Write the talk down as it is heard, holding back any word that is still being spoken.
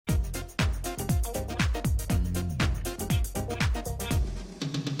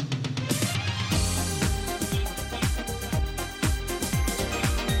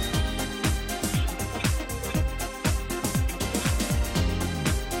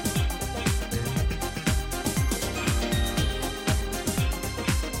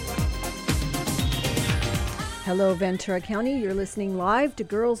Hello, Ventura County. You're listening live to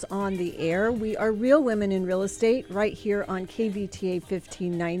Girls on the Air. We are real women in real estate right here on KVTA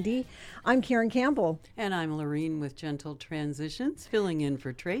 1590. I'm Karen Campbell. And I'm Lorene with Gentle Transitions, filling in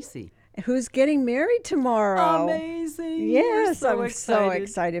for Tracy. Who's getting married tomorrow. Amazing. Yes, so I'm so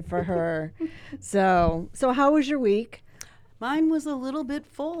excited for her. So how was your week? Mine was a little bit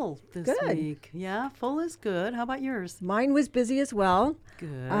full this Good. week. Yeah, full is good. How about yours? Mine was busy as well.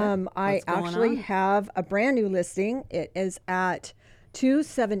 Good. I What's going actually on? have a brand new listing. It is at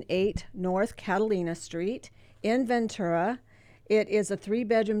 278 North Catalina Street in Ventura. It is a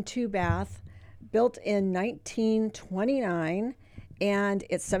 3-bedroom, 2-bath, built in 1929, and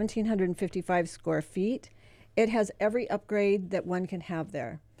it's 1,755 square feet. It has every upgrade that one can have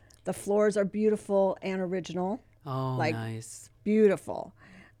there. The floors are beautiful and original. Oh, like, nice. Beautiful.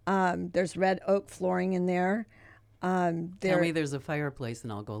 There's red oak flooring in there. Tell me there's a fireplace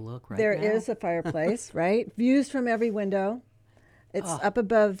and I'll go look right now. There is a fireplace, right? Views from every window. It's up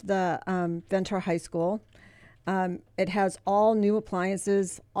above the Ventura High School. It has all new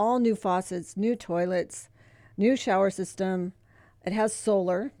appliances, all new faucets, new toilets, new shower system. It has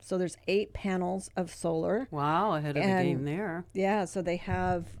solar, so there's 8 panels of solar. Wow, ahead of the game there. Yeah, so they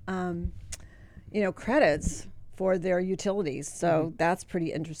have, credits for their utilities. So that's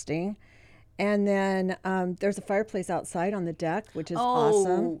pretty interesting. And then there's a fireplace outside on the deck, which is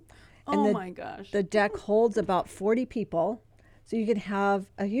awesome. And my gosh. The deck holds about 40 people. So you can have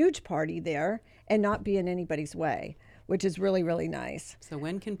a huge party there and not be in anybody's way, which is really, really nice. So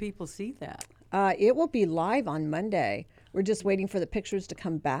when can people see that? It will be live on Monday. We're just waiting for the pictures to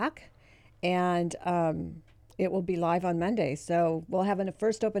come back. And it will be live on Monday. So we'll have a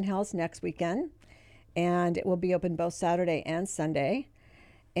first open house next weekend. And it will be open both Saturday and Sunday.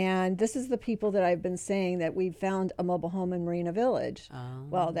 And this is the people that I've been saying that we found a mobile home in Marina Village. Oh.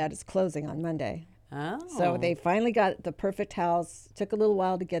 Well, that is closing on Monday. Oh. So they finally got the perfect house. Took a little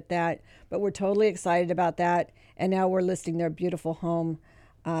while to get that, but we're totally excited about that. And now we're listing their beautiful home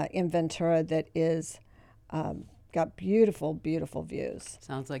in Ventura that is got beautiful, beautiful views.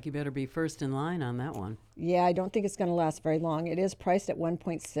 Sounds like you better be first in line on that one. Yeah, I don't think it's going to last very long. It is priced at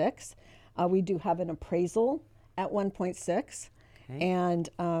 1.6. We do have an appraisal at 1.6. Okay. And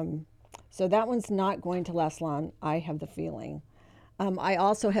so that one's not going to last long, I have the feeling. I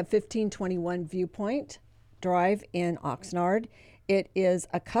also have 1521 Viewpoint Drive in Oxnard. It is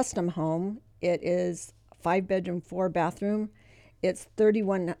a custom home. It is 5-bedroom, 4-bathroom. It's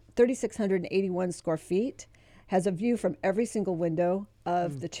 3,681 square feet. Has a view from every single window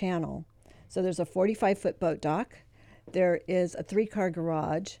of the channel. So there's a 45-foot boat dock. There is a 3-car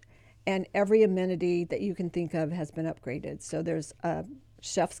garage. And every amenity that you can think of has been upgraded. So there's a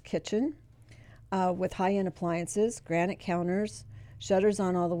chef's kitchen with high-end appliances, granite counters, shutters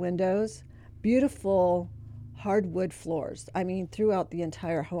on all the windows, beautiful hardwood floors. I mean, throughout the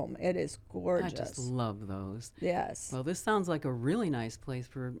entire home. It is gorgeous. I just love those. Yes. Well, this sounds like a really nice place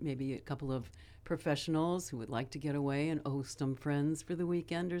for maybe a couple of professionals who would like to get away and host some friends for the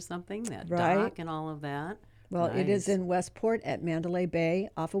weekend or something. That dock and all of that. Well, nice. It is in Westport at Mandalay Bay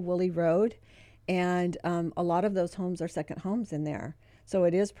off of Woolley Road. And a lot of those homes are second homes in there. So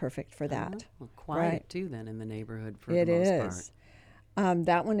it is perfect for that. Well, quiet, too, then, in the neighborhood for the most part.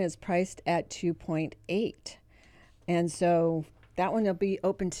 That one is priced at 2.8. And so that one will be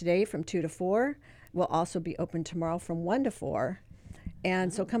open today from 2 to 4. Will also be open tomorrow from 1 to 4.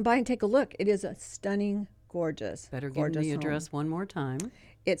 And so come by and take a look. It is a stunning, gorgeous, Better give gorgeous the home. address one more time.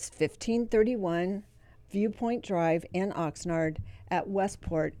 It's 1531 Viewpoint Drive in Oxnard at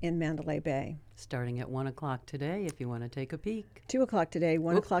Westport in Mandalay Bay. Starting at 1 o'clock today if you want to take a peek. 2 o'clock today,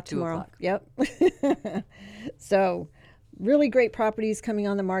 1 o'clock 2 tomorrow. o'clock. Yep. So really great properties coming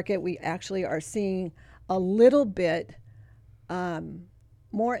on the market. We actually are seeing a little bit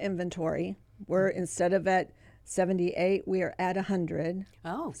more inventory. We're instead of at 78, we are at 100.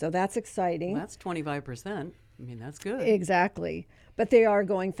 Oh. So that's exciting. Well, that's 25%. I mean, that's good. Exactly. But they are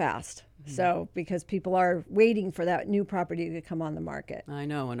going fast. So because people are waiting for that new property to come on the market. I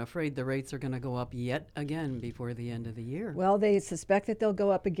know, and afraid the rates are going to go up yet again before the end of the year. Well, they suspect that they'll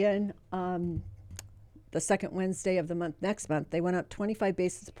go up again the second Wednesday of the month next month. They went up 25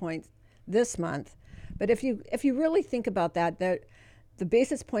 basis points this month. But if you really think about that the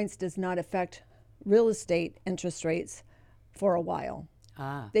basis points does not affect real estate interest rates for a while.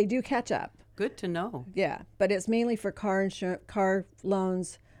 They do catch up. Good to know. Yeah, but it's mainly for car insurance, car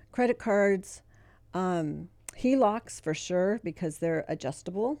loans, credit cards, HELOCs for sure because they're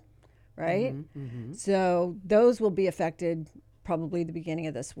adjustable, right? So those will be affected probably the beginning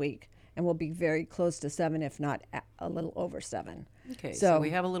of this week. And we'll be very close to 7, if not a little over 7. Okay, so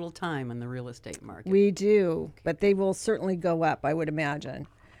we have a little time in the real estate market. We do, but they will certainly go up, I would imagine.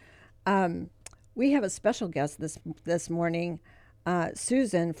 We have a special guest this morning.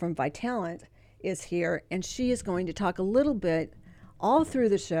 Susan from Vitalent is here, and she is going to talk a little bit all through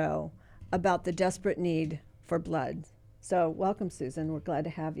the show about the desperate need for blood. So welcome, Susan. We're glad to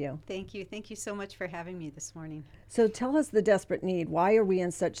have you. Thank you. Thank you so much for having me this morning. So tell us the desperate need. Why are we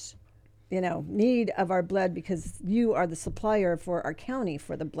in such need of our blood? Because you are the supplier for our county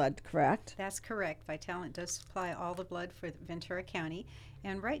for the blood, correct? That's correct. Vitalent does supply all the blood for Ventura County.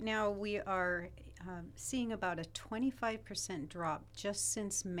 And right now we are seeing about a 25% drop just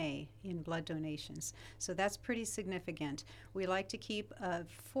since May in blood donations. So that's pretty significant. We like to keep a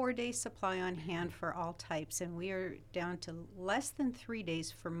 4-day supply on hand for all types, and we are down to less than 3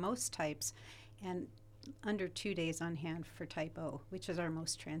 days for most types and under 2 days on hand for type O, which is our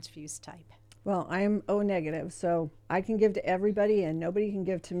most transfused type. Well, I'm O negative, so I can give to everybody and nobody can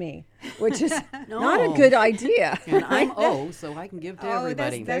give to me, which is not a good idea. And I'm O, so I can give to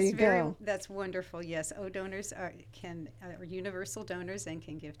everybody. That's wonderful. Yes, O donors are universal donors and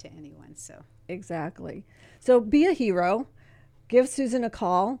can give to anyone. So exactly. So be a hero. Give Susan a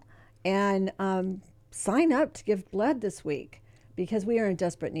call and sign up to give blood this week because we are in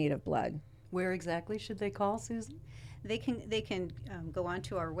desperate need of blood. Where exactly should they call, Susan? They can go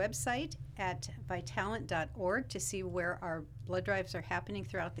onto our website at vitalent.org to see where our blood drives are happening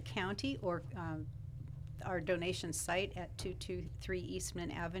throughout the county, or our donation site at 223 Eastman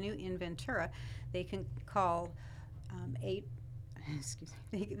Avenue in Ventura. They can call They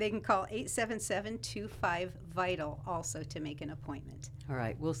can call 877-25-VITAL also to make an appointment. All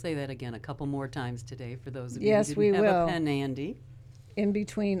right, we'll say that again a couple more times today for those of yes, you who didn't have will. a pen handy. In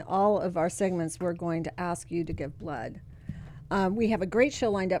between all of our segments, we're going to ask you to give blood. We have a great show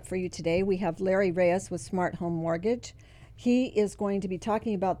lined up for you today. We have Larry Reyes with Smart Home Mortgage. He is going to be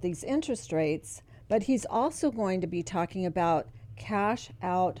talking about these interest rates, but he's also going to be talking about cash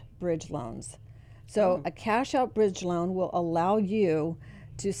out bridge loans. So a cash out bridge loan will allow you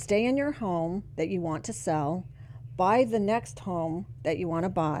to stay in your home that you want to sell, buy the next home that you want to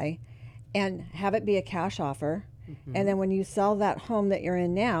buy, and have it be a cash offer. And then when you sell that home that you're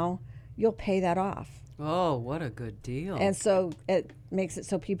in now, you'll pay that off. Oh, what a good deal. And so it makes it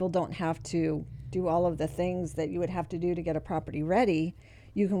so people don't have to do all of the things that you would have to do to get a property ready.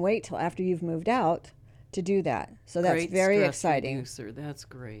 You can wait till after you've moved out to do that. So that's very exciting. Reducer. That's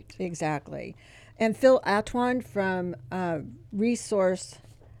great. Exactly. And Phil Atwan from Resource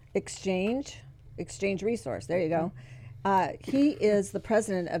Exchange Resource, there you go. He is the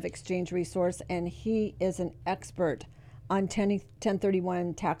president of Exchange Resource, and he is an expert on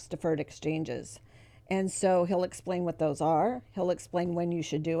 1031 tax-deferred exchanges. And so he'll explain what those are, he'll explain when you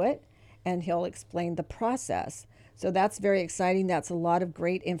should do it, and he'll explain the process. So that's very exciting. That's a lot of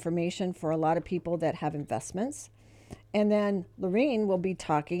great information for a lot of people that have investments. And then Lorene will be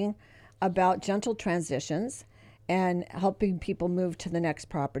talking about gentle transitions and helping people move to the next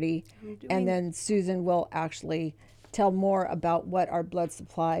property. And then Susan will actually tell more about what our blood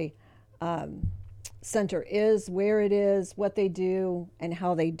supply center is, where it is, what they do, and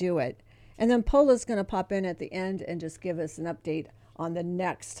how they do it. And then Paula's going to pop in at the end and just give us an update on the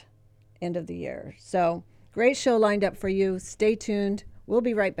next end of the year. So great show lined up for you. Stay tuned. We'll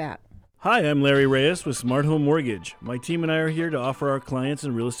be right back. Hi, I'm Larry Reyes with Smart Home Mortgage. My team and I are here to offer our clients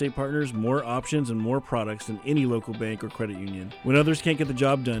and real estate partners more options and more products than any local bank or credit union. When others can't get the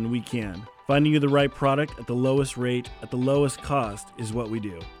job done, we can. Finding you the right product at the lowest rate, at the lowest cost is what we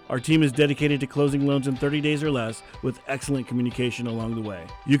do. Our team is dedicated to closing loans in 30 days or less with excellent communication along the way.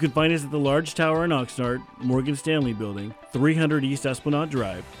 You can find us at the Large Tower in Oxnard, Morgan Stanley Building, 300 East Esplanade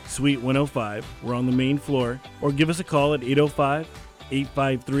Drive, Suite 105. We're on the main floor. Or give us a call at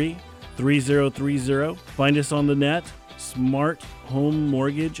 805-853-3030. Find us on the net,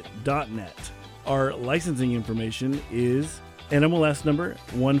 smarthomemortgage.net. Our licensing information is NMLS number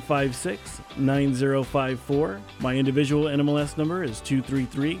 1569054. My individual NMLS number is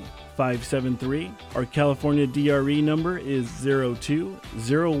 233573. Our California DRE number is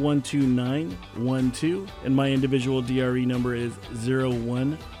 02012912, and my individual DRE number is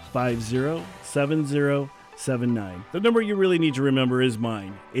 01507079. The number you really need to remember is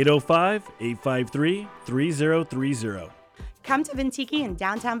mine, 805-853-3030. Come to Ventiki in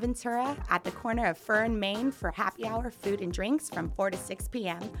downtown Ventura at the corner of Fern, Maine for happy hour food and drinks from 4 to 6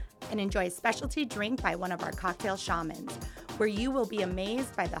 p.m. and enjoy a specialty drink by one of our cocktail shamans, where you will be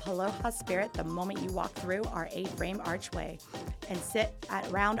amazed by the aloha spirit the moment you walk through our A-frame archway and sit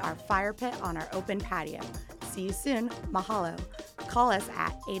around our fire pit on our open patio. See you soon. Mahalo. Call us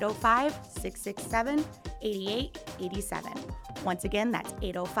at 805-667-8887. Once again, that's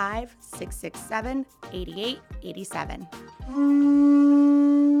 805-667-8887.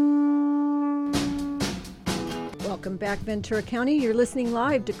 Welcome back, Ventura County. You're listening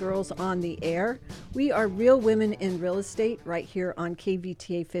live to Girls on the Air. We are real women in real estate right here on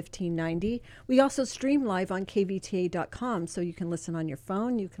KVTA 1590. We also stream live on kvta.com, so you can listen on your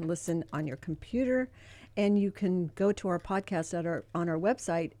phone, you can listen on your computer, and you can go to our podcast on our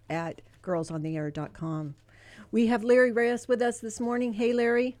website at girlsontheair.com. We have Larry Reyes with us this morning. Hey,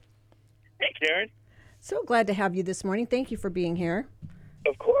 Larry. Hey, Karen. So glad to have you this morning. Thank you for being here.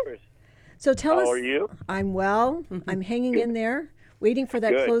 Of course. So tell us. How are you? I'm well. I'm hanging in there, waiting for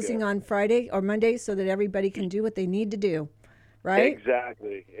that closing on Friday or Monday so that everybody can do what they need to do, right?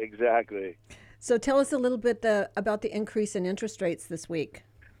 Exactly. So tell us a little bit about the increase in interest rates this week.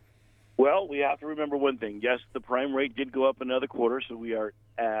 Well, we have to remember one thing. Yes, the prime rate did go up another quarter, so we are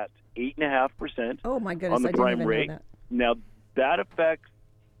at 8.5%. Oh, my goodness. On the I didn't prime even rate. know that. Now, that affects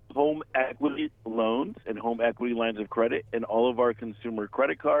home equity loans and home equity lines of credit and all of our consumer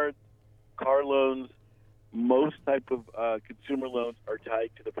credit cards, car loans. Most type of consumer loans are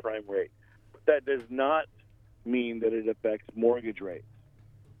tied to the prime rate. But that does not mean that it affects mortgage rates.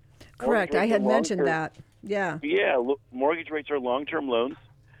 Correct. I had mentioned that. Yeah. Yeah, mortgage rates are long-term loans.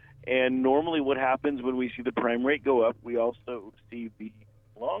 And normally what happens when we see the prime rate go up, we also see the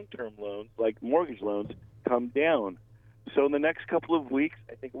long-term loans, like mortgage loans, come down. So in the next couple of weeks,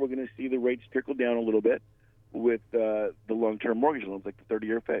 I think we're going to see the rates trickle down a little bit with the long-term mortgage loans, like the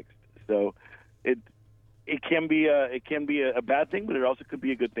 30-year fixed. So it can be a bad thing, but it also could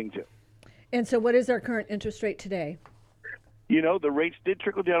be a good thing too. And so what is our current interest rate today? You know, the rates did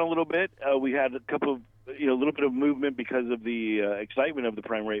trickle down a little bit. We had a little bit of movement because of the excitement of the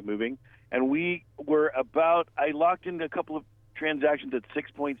prime rate moving. And we were I locked into a couple of transactions at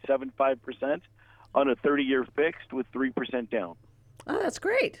 6.75% on a 30-year fixed with 3% down. Oh, that's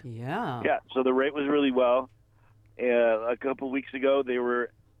great. Yeah. Yeah, so the rate was really well. A couple of weeks ago,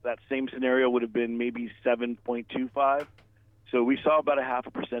 that same scenario would have been maybe 7.25. So we saw about a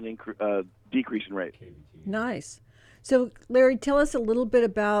 0.5% decrease in rate. Nice. So, Larry, tell us a little bit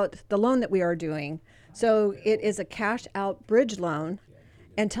about the loan that we are doing. So it is a cash-out bridge loan,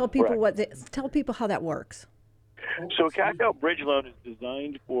 and tell people tell people how that works. So a cash-out bridge loan is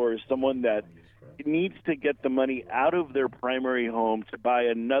designed for someone that needs to get the money out of their primary home to buy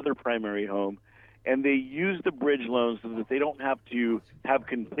another primary home, and they use the bridge loan so that they don't have to have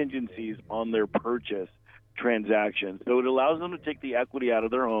contingencies on their purchase transaction. So it allows them to take the equity out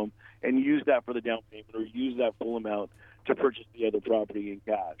of their home and use that for the down payment or use that full amount to purchase the other property in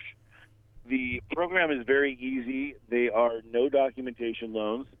cash. The program is very easy. They are no documentation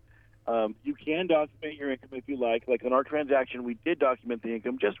loans. You can document your income if you like. Like on our transaction, we did document the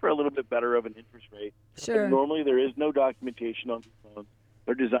income just for a little bit better of an interest rate. Sure. But normally there is no documentation on these loans.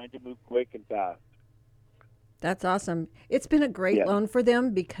 They're designed to move quick and fast. That's awesome. It's been a great loan for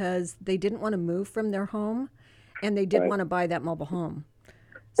them because they didn't want to move from their home, and they did want to buy that mobile home.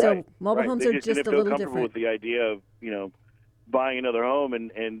 So mobile homes are just a little different. With the idea of buying another home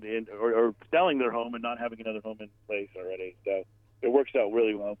or selling their home and not having another home in place already. So it works out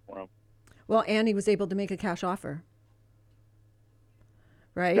really well for them. Well, and he was able to make a cash offer.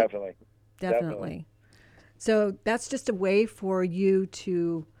 Right? Definitely. So that's just a way for you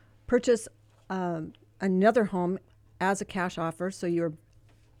to purchase another home as a cash offer, so you're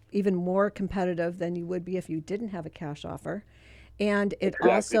even more competitive than you would be if you didn't have a cash offer. And it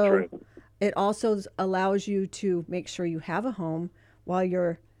also allows you to make sure you have a home while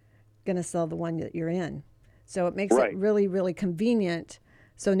you're going to sell the one that you're in. So it makes it really, really convenient.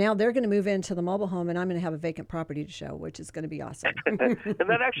 So now they're going to move into the mobile home, and I'm going to have a vacant property to show, which is going to be awesome. And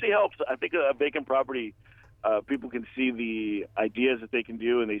that actually helps. I think a vacant property, people can see the ideas that they can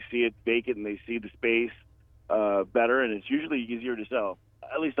do, and they see it vacant, and they see the space better, and it's usually easier to sell.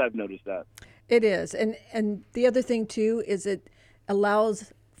 At least I've noticed that. It is. And the other thing, too, is it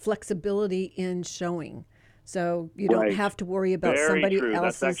allows flexibility in showing. So you don't have to worry about somebody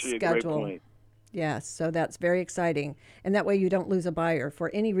else's schedule. That's a great point. Yes, so that's very exciting. And that way you don't lose a buyer for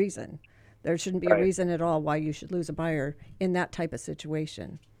any reason. There shouldn't be a reason at all why you should lose a buyer in that type of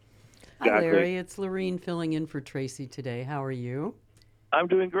situation. Hi, Larry. It's Lorene filling in for Tracy today. How are you? I'm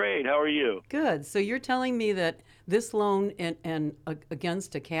doing great. How are you? Good. So you're telling me that this loan and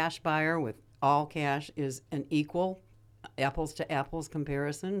against a cash buyer with all cash is an equal apples to apples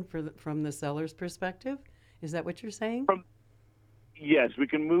comparison from the seller's perspective? Is that what you're saying? Yes, we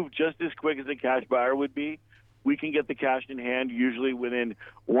can move just as quick as a cash buyer would be. We can get the cash in hand usually within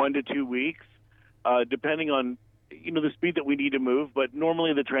 1 to 2 weeks. depending on the speed that we need to move. But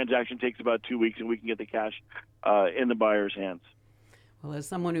normally the transaction takes about 2 weeks, and we can get the cash in the buyer's hands. Well, as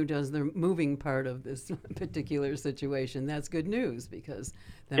someone who does the moving part of this particular situation, that's good news, because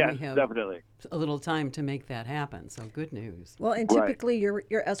then Yes, we have definitely. a little time to make that happen. So good news. Well, and Right. typically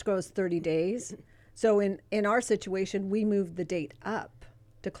your escrow is 30 days. So in our situation, we moved the date up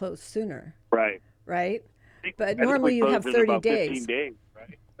to close sooner, Right. right? But I think normally we you have closed in 30 about days. 15 days,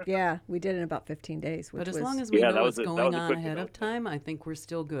 right? Yeah, we did in about 15 days, which But as was, long as we Yeah, know that what's was a going on quick ahead of development. time, I think we're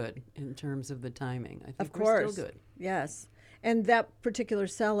still good in terms of the timing. I think of we're course, still good. yes. And that particular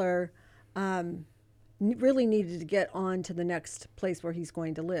seller really needed to get on to the next place where he's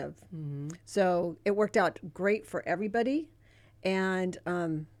going to live. So it worked out great for everybody. And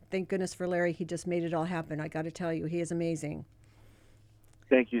thank goodness for Larry. He just made it all happen. I got to tell you, he is amazing.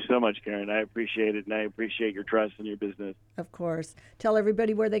 Thank you so much, Karen. I appreciate it, and I appreciate your trust in your business. Of course. Tell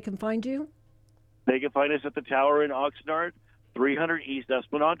everybody where they can find you. They can find us at the Tower in Oxnard, 300 East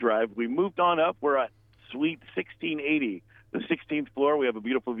Esplanade Drive. We moved on up. We're at Suite 1680, the 16th floor. We have a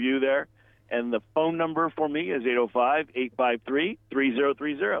beautiful view there. And the phone number for me is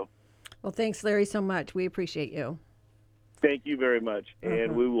 805-853-3030. Well, thanks, Larry, so much. We appreciate you. Thank you very much,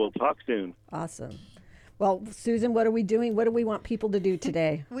 and we will talk soon. Awesome. Well, Susan, what are we doing? What do we want people to do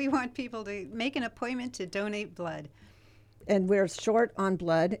today? We want people to make an appointment to donate blood. And we're short on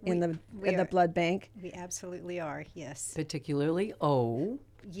blood in the are. blood bank. We absolutely are, yes. Particularly O.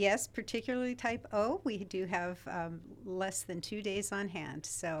 Yes, particularly type O. We do have less than 2 days on hand.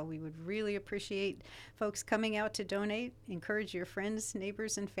 So we would really appreciate folks coming out to donate. Encourage your friends,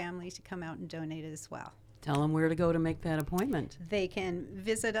 neighbors, and family to come out and donate as well. Tell them where to go to make that appointment. They can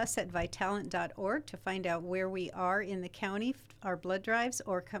visit us at vitalent.org to find out where we are in the county, our blood drives,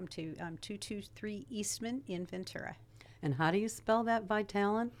 or come to 223 Eastman in Ventura. And how do you spell that,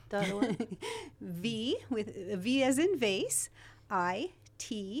 Vitalent.org? V as in vase,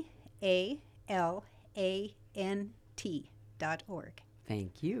 ITALANT.org.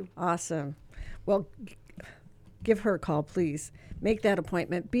 Thank you. Awesome. Well, give her a call, please. Make that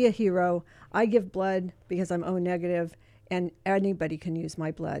appointment. Be a hero. I give blood because I'm O negative, and anybody can use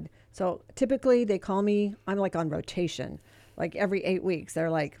my blood. So typically they call me, I'm like on rotation. Like every 8 weeks,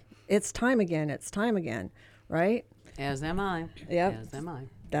 they're like, it's time again, right? As am I. Yep. As am I.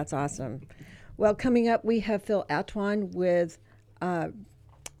 That's awesome. Well, coming up, we have Phil Atwan with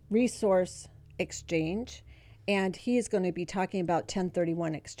Resource Exchange, and he is going to be talking about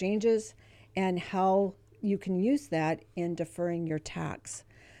 1031 exchanges and how you can use that in deferring your tax.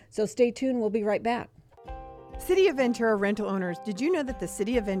 So stay tuned. We'll be right back. City of Ventura rental owners, did you know that the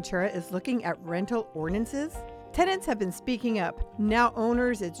City of Ventura is looking at rental ordinances? Tenants have been speaking up. Now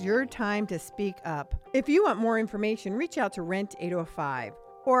owners, it's your time to speak up. If you want more information, reach out to Rent 805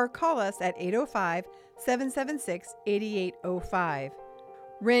 or call us at 805-776-8805.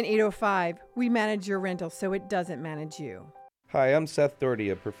 Rent 805, we manage your rental so it doesn't manage you. Hi, I'm Seth Doherty,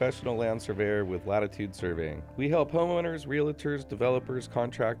 a professional land surveyor with Latitude Surveying. We help homeowners, realtors, developers,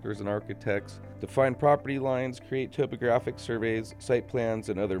 contractors, and architects define property lines, create topographic surveys, site plans,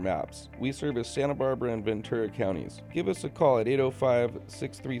 and other maps. We service Santa Barbara and Ventura counties. Give us a call at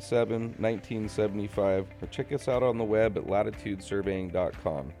 805-637-1975 or check us out on the web at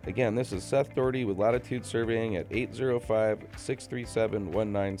latitudesurveying.com. Again, this is Seth Doherty with Latitude Surveying at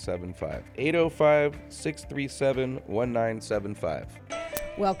 805-637-1975. 805-637-1975.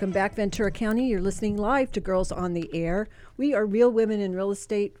 Welcome back, Ventura County. You're listening live to Girls on the Air. We are Real Women in Real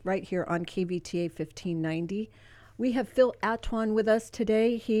Estate right here on KVTA 1590. We have Phil Atwan with us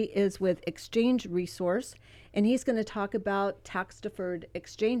today. He is with Exchange Resource, and he's going to talk about tax-deferred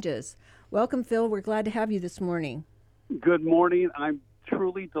exchanges. Welcome, Phil. We're glad to have you this morning. Good morning. I'm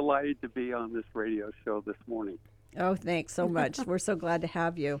truly delighted to be on this radio show this morning. Oh, thanks so much. We're so glad to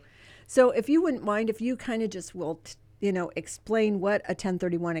have you. So if you wouldn't mind, if you kind of just will explain what a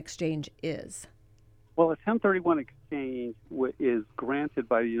 1031 exchange is. Well, a 1031 exchange is granted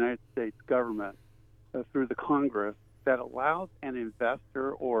by the United States government through the Congress that allows an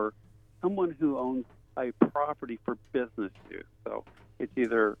investor or someone who owns a property for business use. So it's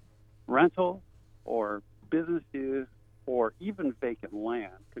either rental or business use or even vacant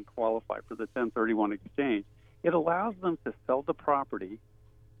land can qualify for the 1031 exchange. It allows them to sell the property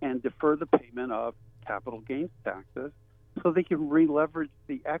and defer the payment of capital gains taxes so they can re-leverage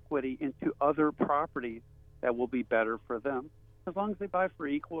the equity into other properties that will be better for them as long as they buy for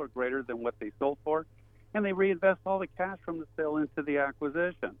equal or greater than what they sold for, and they reinvest all the cash from the sale into the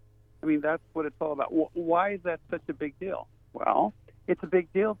acquisition. I mean, that's what it's all about. Why is that such a big deal? Well, it's a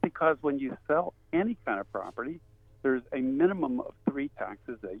big deal because when you sell any kind of property, there's a minimum of 3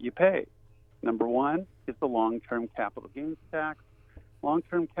 taxes that you pay. Number one is the long-term capital gains tax.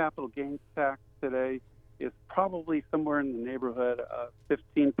 Long-term capital gains tax today is probably somewhere in the neighborhood of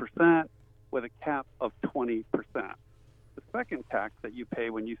 15% with a cap of 20%. The second tax that you pay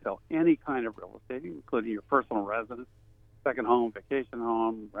when you sell any kind of real estate, including your personal residence, second home, vacation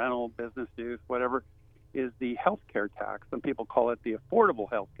home, rental, business use, whatever, is the health care tax. Some people call it the affordable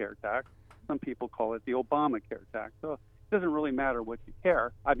health care tax. Some people call it the Obamacare tax. So it doesn't really matter what you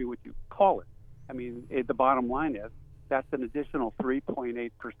what you call it. The bottom line is that's an additional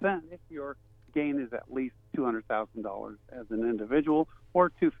 3.8% if your gain is at least $200,000 as an individual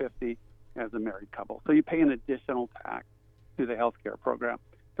or $250,000 as a married couple. So you pay an additional tax to the health care program.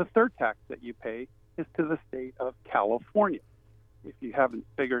 The third tax that you pay is to the state of California. If you haven't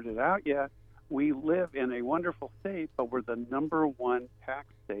figured it out yet, we live in a wonderful state, but we're the number one tax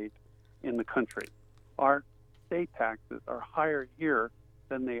state in the country. Our state taxes are higher here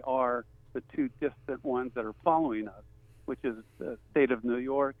than they are the two distant ones that are following us, which is the state of New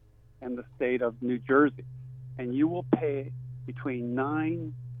York and the state of New Jersey. And you will pay between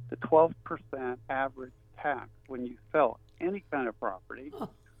 9 to 12% average tax when you sell any kind of property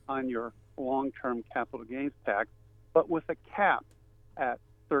on your long-term capital gains tax, but with a cap at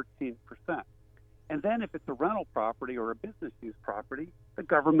 13%. And then if it's a rental property or a business use property, the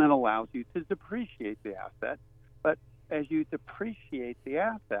government allows you to depreciate the asset. But as you depreciate the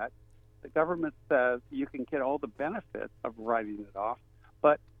asset, the government says you can get all the benefits of writing it off,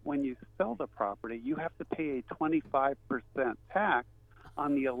 but when you sell the property, you have to pay a 25% tax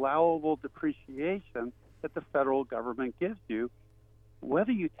on the allowable depreciation that the federal government gives you,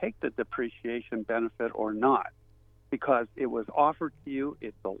 whether you take the depreciation benefit or not, because it was offered to you,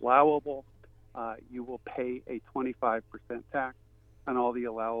 it's allowable. You will pay a 25% tax on all the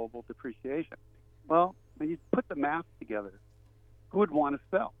allowable depreciation. Well, when you put the math together, who would want to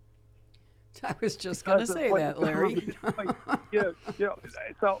sell? I was just going to say that, Larry. But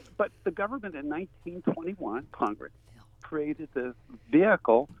the government in 1921, Congress, created this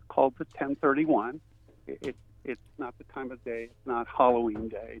vehicle called the 1031. It's not the time of day. It's not Halloween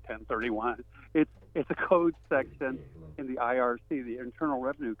Day, 1031. It's a code section in the IRC, the Internal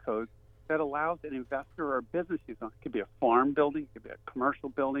Revenue Code, that allows an investor or business use. It could be a farm building, it could be a commercial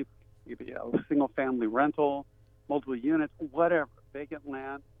building, it could be a single-family rental, multiple units, whatever, vacant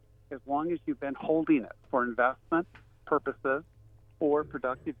land, as long as you've been holding it for investment purposes or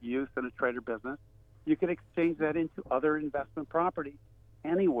productive use in a trade or business, you can exchange that into other investment property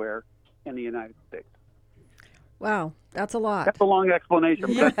anywhere in the United States. Wow, that's a lot. That's a long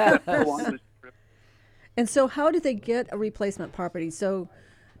explanation. But that's the long and the short. And so how do they get a replacement property? So,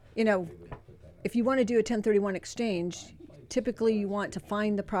 if you want to do a 1031 exchange, typically you want to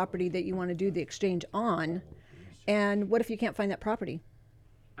find the property that you want to do the exchange on. And what if you can't find that property?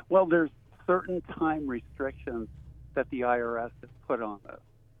 Well, there's certain time restrictions that the IRS has put on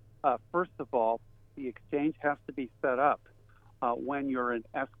this. First of all, the exchange has to be set up when you're in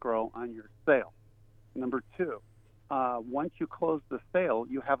escrow on your sale. Number two, once you close the sale,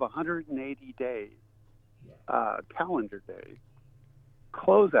 you have 180 days, calendar days,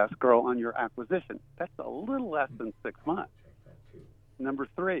 close escrow on your acquisition. That's a little less than 6 months. Number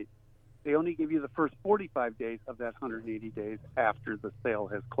three, they only give you the first 45 days of that 180 days after the sale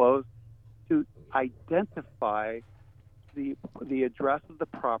has closed to identify the address of the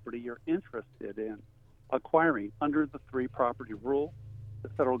property you're interested in acquiring. Under the 3-property rule, the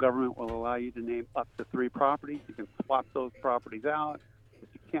federal government will allow you to name up to 3 properties. You can swap those properties out. If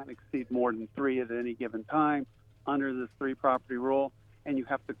you can't exceed more than 3 at any given time under this 3-property rule, and you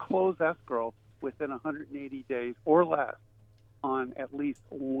have to close escrow within 180 days or less on at least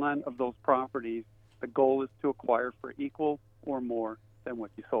one of those properties. The goal is to acquire for equal or more than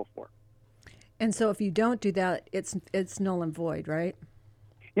what you sold for. And so if you don't do that, it's null and void, right?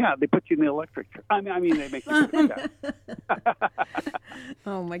 Yeah, they put you in the electric chair. I mean, they make you do that.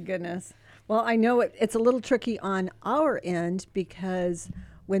 Oh, my goodness. Well, I know it's a little tricky on our end because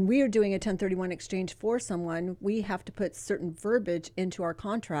when we are doing a 1031 exchange for someone, we have to put certain verbiage into our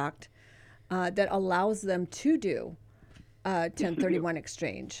contract that allows them to do a 1031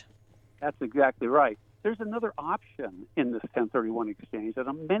 exchange. That's exactly right. There's another option in this 1031 exchange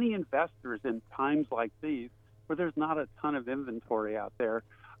that many investors in times like these, where there's not a ton of inventory out there,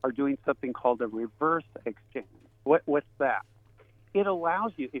 are doing something called a reverse exchange. What's that? It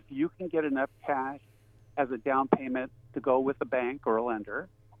allows you, if you can get enough cash as a down payment to go with a bank or a lender,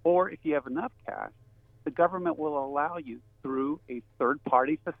 or if you have enough cash, the government will allow you through a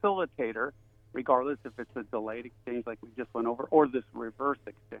third-party facilitator, regardless if it's a delayed exchange like we just went over, or this reverse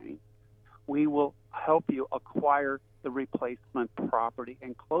exchange. We will help you acquire the replacement property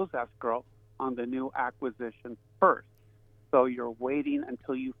and close escrow on the new acquisition first. So you're waiting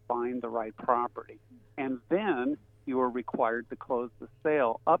until you find the right property. And then you are required to close the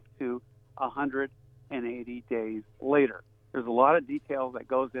sale up to 180 days later. There's a lot of detail that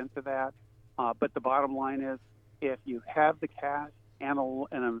goes into that, but the bottom line is if you have the cash and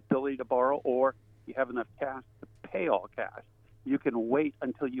an ability to borrow, or you have enough cash to pay all cash, you can wait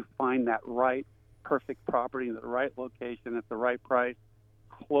until you find that right perfect property in the right location at the right price,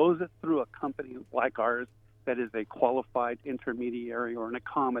 close it through a company like ours that is a qualified intermediary or an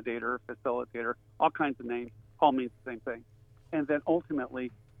accommodator, facilitator, all kinds of names, all means the same thing, and then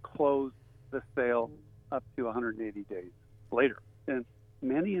ultimately close the sale up to 180 days later. And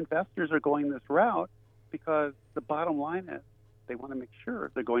many investors are going this route because the bottom line is they want to make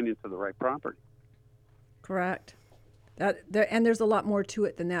sure they're going into the right property. Correct. And there's a lot more to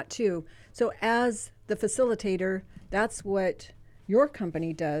it than that, too. So as the facilitator, that's what your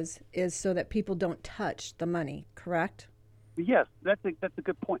company does, is so that people don't touch the money, correct? Yes, that's a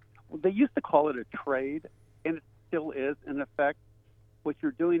good point. They used to call it a trade, and it still is, in effect. What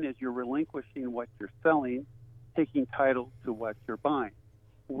you're doing is you're relinquishing what you're selling, taking title to what you're buying.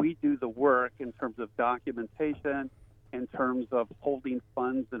 We do the work in terms of documentation, in terms of holding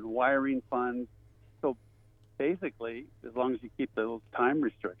funds and wiring funds. So basically, as long as you keep those time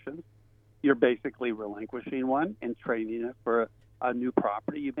restrictions, you're basically relinquishing one and trading it for a new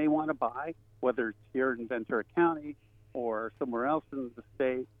property you may want to buy, whether it's here in Ventura County or somewhere else in the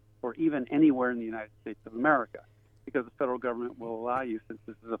state or even anywhere in the United States of America, because the federal government will allow you, since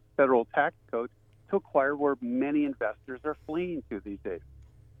this is a federal tax code, to acquire where many investors are fleeing to these days.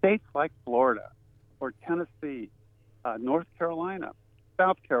 States like Florida or Tennessee, North Carolina,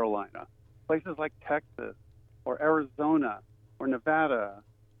 South Carolina, places like Texas or Arizona or Nevada,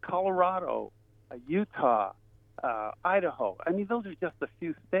 Colorado, Utah, Idaho. I mean, those are just a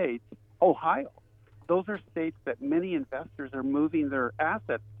few states. Ohio. Those are states that many investors are moving their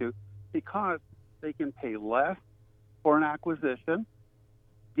assets to because they can pay less for an acquisition,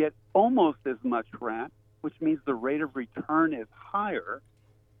 get almost as much rent, which means the rate of return is higher,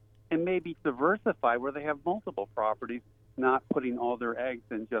 and maybe diversify where they have multiple properties, not putting all their eggs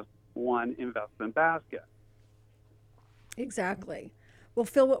in just one investment basket. Exactly. Well,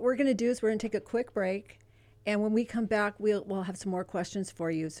 Phil, what we're going to do is we're going to take a quick break. And when we come back, we'll have some more questions for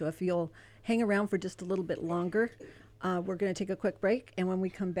you. So if you'll hang around for just a little bit longer, we're going to take a quick break. And when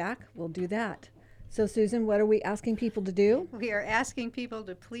we come back, we'll do that. So, Susan, what are we asking people to do? We are asking people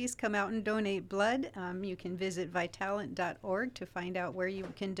to please come out and donate blood. You can visit Vitalant.org to find out where you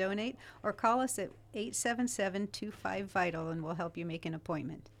can donate, or call us at 877-25-VITAL, and we'll help you make an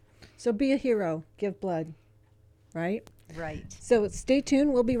appointment. So be a hero. Give blood. Right? Right. So stay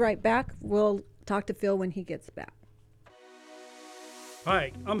tuned. We'll be right back. We'll talk to Phil when he gets back.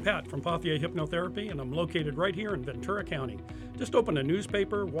 Hi, I'm Pat from Pathia Hypnotherapy, and I'm located right here in Ventura County. Just open a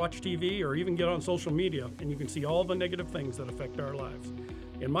newspaper, watch TV, or even get on social media, and you can see all the negative things that affect our lives.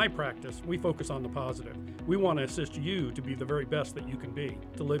 In my practice, we focus on the positive. We want to assist you to be the very best that you can be,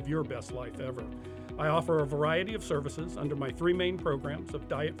 to live your best life ever. I offer a variety of services under my three main programs of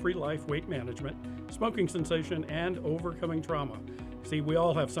diet-free life, weight management, smoking cessation, and overcoming trauma. See, we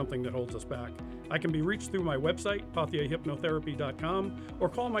all have something that holds us back. I can be reached through my website, pathiahypnotherapy.com, or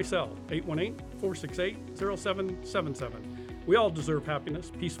call my cell, 818-468-0777. We all deserve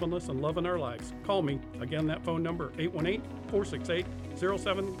happiness, peacefulness, and love in our lives. Call me. Again, that phone number,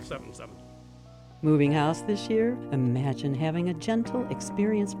 818-468-0777. Moving house this year? Imagine having a gentle,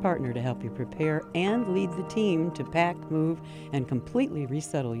 experienced partner to help you prepare and lead the team to pack, move, and completely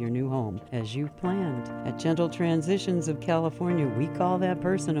resettle your new home as you've planned. At Gentle Transitions of California, we call that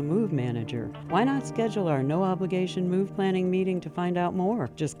person a move manager. Why not schedule our no-obligation move planning meeting to find out more?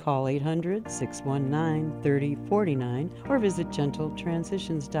 Just call 800-619-3049 or visit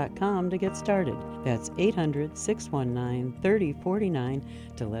gentletransitions.com to get started. That's 800-619-3049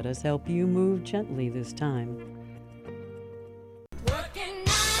 to let us help you move gently this time.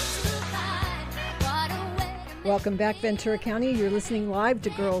 Welcome back, Ventura County. You're listening live to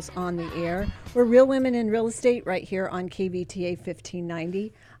Girls on the Air. We're Real Women in Real Estate right here on KVTA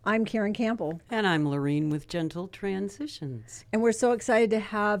 1590. I'm Karen Campbell. And I'm Lorene with Gentle Transitions. And we're so excited to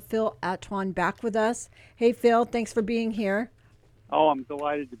have Phil Atwan back with us. Hey, Phil, thanks for being here. Oh, I'm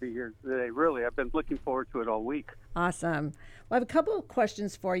delighted to be here today. Really, I've been looking forward to it all week. Awesome. Well, I have a couple of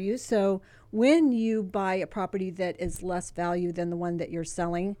questions for you. So when you buy a property that is less value than the one that you're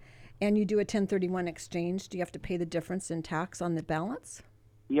selling and you do a 1031 exchange, do you have to pay the difference in tax on the balance?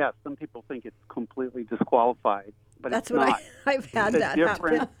 Yes, some people think it's completely disqualified, but that's it's what not. I've had It's that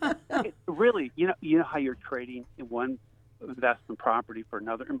different. happen. Really, you know how you're trading in one investment property for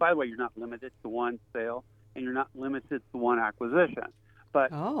another. And by the way, you're not limited to one sale, and you're not limited to one acquisition.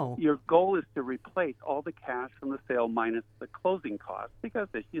 But your goal is to replace all the cash from the sale minus the closing costs, because,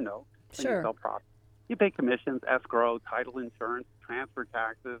 as you know, when you sell property, you pay commissions, escrow, title insurance, transfer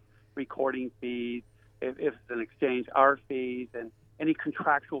taxes, recording fees. If it's an exchange, our fees, and any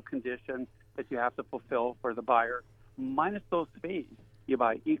contractual condition that you have to fulfill for the buyer. Minus those fees, you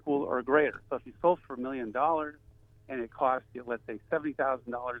buy equal or greater. So if you sold for $1 million and it costs you, let's say, $70,000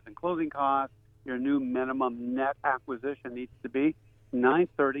 in closing costs, your new minimum net acquisition needs to be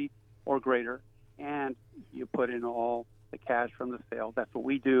 $930 or greater, and you put in all the cash from the sale. That's what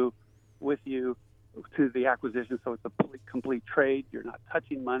we do with you to the acquisition, so it's a complete trade. You're not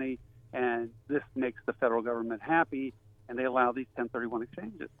touching money, and this makes the federal government happy, and they allow these 1031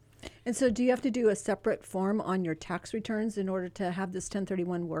 exchanges. And so do you have to do a separate form on your tax returns in order to have this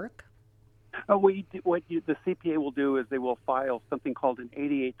 1031 work? The CPA will do is they will file something called an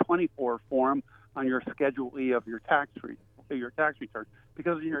 8824 form on your Schedule E of your tax return.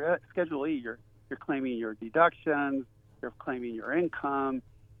 Because in your Schedule E, you're claiming your deductions, you're claiming your income,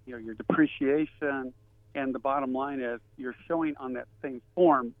 your depreciation, and the bottom line is you're showing on that same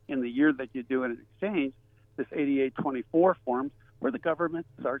form in the year that you do an exchange, this 8824 form, where the government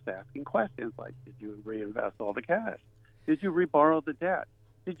starts asking questions like, did you reinvest all the cash? Did you reborrow the debt?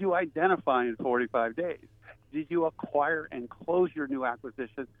 Did you identify in 45 days? Did you acquire and close your new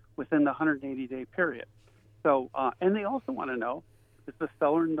acquisition within the 180-day period? So, and they also want to know, is the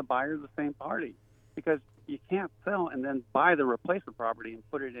seller and the buyer the same party? Because you can't sell and then buy the replacement property and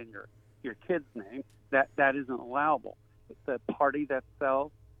put it in your kid's name. That isn't allowable. The party that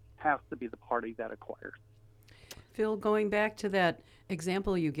sells has to be the party that acquires. Phil, going back to that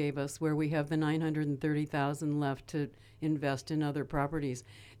example you gave us where we have the $930,000 left to invest in other properties,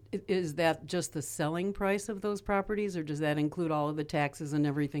 is that just the selling price of those properties, or does that include all of the taxes and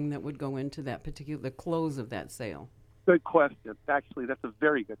everything that would go into that the close of that sale? Good question. Actually, that's a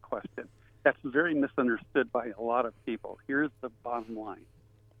very good question. That's very misunderstood by a lot of people. Here's the bottom line.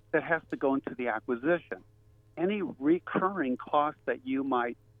 That has to go into the acquisition. Any recurring costs that you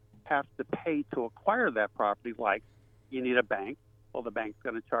might have to pay to acquire that property, like you need a bank. Well, the bank's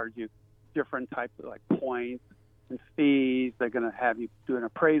going to charge you different types of like points and fees. They're going to have you do an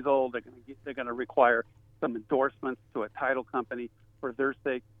appraisal. They're going to require some endorsements to a title company for their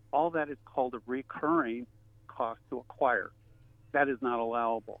sake. All that is called a recurring cost to acquire. That is not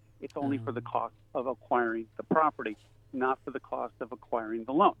allowable. It's only for the cost of acquiring the property, not for the cost of acquiring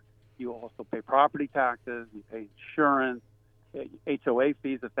the loan. You also pay property taxes, you pay insurance, HOA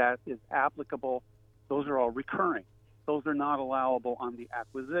fees if that is applicable. Those are all recurring. Those are not allowable on the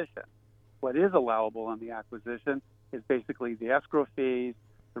acquisition. What is allowable on the acquisition is basically the escrow fees,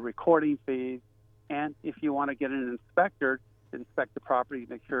 the recording fees, and if you want to get an inspector to inspect the property,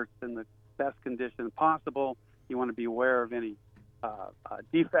 make sure it's in the best condition possible, you want to be aware of any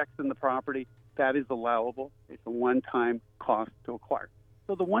defects in the property, that is allowable. It's a one-time cost to acquire.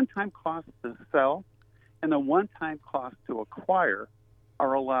 So the one-time cost to sell and the one-time cost to acquire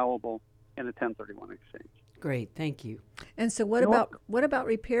are allowable in a 1031 exchange. Great, thank you. And so what about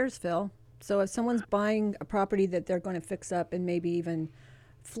repairs, Phil? So if someone's buying a property that they're going to fix up and maybe even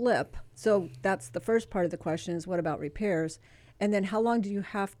flip, so that's the first part of the question is what about repairs? And then how long do you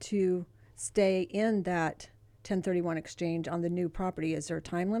have to stay in that 1031 exchange on the new property? Is there a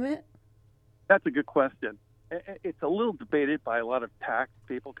time limit? That's a good question. It's a little debated by a lot of tax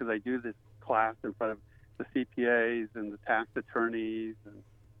people because I do this class in front of the CPAs and the tax attorneys and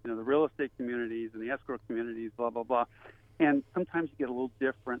the real estate communities and the escrow communities, blah, blah, blah. And sometimes you get a little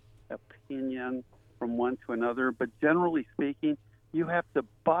different opinion from one to another. But generally speaking, you have to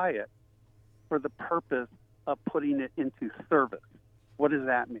buy it for the purpose of putting it into service. What does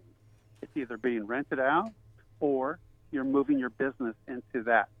that mean? It's either being rented out or you're moving your business into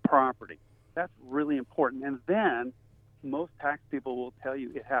that property. That's really important. And then most tax people will tell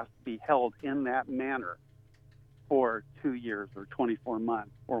you it has to be held in that manner for 2 years or 24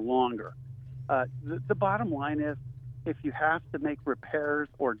 months or longer. The bottom line is if you have to make repairs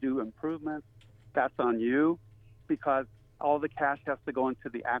or do improvements, that's on you because all the cash has to go into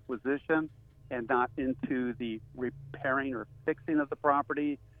the acquisition and not into the repairing or fixing of the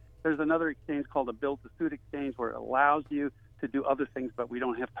property. There's another exchange called a build-to-suit exchange where it allows you to do other things, but we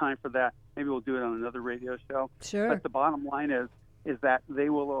don't have time for that. Maybe we'll do it on another radio show. Sure. But the bottom line is that they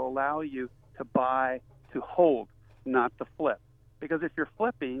will allow you to buy, to hold, not to flip. Because if you're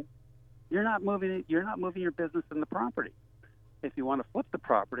flipping, you're not moving your business in the property. If you want to flip the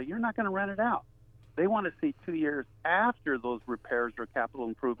property, you're not going to rent it out. They want to see 2 years after those repairs or capital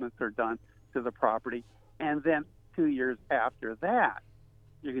improvements are done to the property, and then 2 years after that,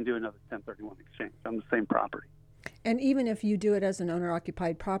 you can do another 1031 exchange on the same property. And even if you do it as an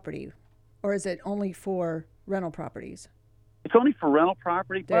owner-occupied property, or is it only for rental properties? It's only for rental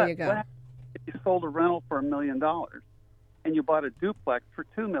property, There but you go. what happens if you sold a rental for $1 million and you bought a duplex for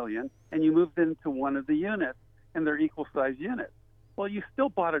 $2 million and you moved into one of the units and they're equal size units? Well, you still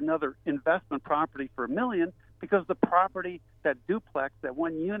bought another investment property for $1 million because the property, that duplex, that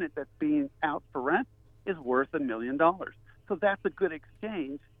one unit that's being out for rent, is worth $1 million. So that's a good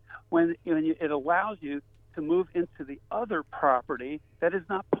exchange when it allows you to move into the other property that is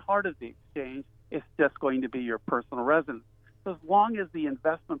not part of the exchange. It's just going to be your personal residence. So as long as the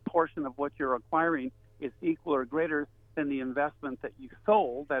investment portion of what you're acquiring is equal or greater than the investment that you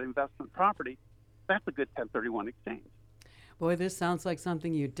sold, that investment property, that's a good 1031 exchange. Boy, this sounds like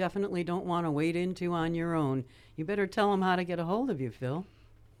something you definitely don't want to wade into on your own. You better tell them how to get a hold of you, Phil.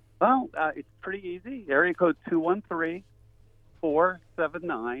 Well, it's pretty easy. Area code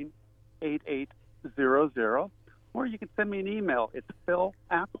 213-479-8800, or you can send me an email. It's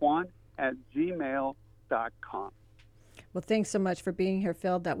philaquan@gmail.com. Well, thanks so much for being here,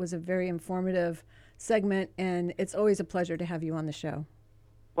 Phil. That was a very informative segment, and it's always a pleasure to have you on the show.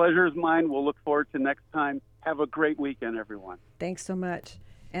 Pleasure is mine. We'll look forward to next time. Have a great weekend, everyone. Thanks so much.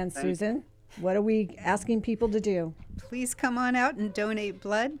 And Thanks. Susan, what are we asking people to do? Please come on out and donate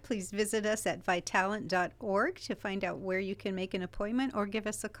blood. Please visit us at vitalent.org to find out where you can make an appointment, or give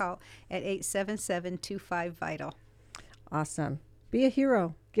us a call at 877-25-VITAL. Awesome. Be a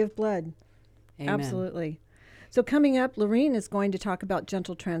hero. Give blood. Amen. Absolutely. So coming up, Lorene is going to talk about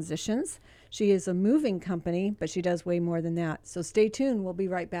Gentle Transitions. She is a moving company, but she does way more than that. So stay tuned. We'll be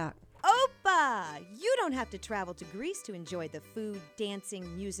right back. Opa! You don't have to travel to Greece to enjoy the food,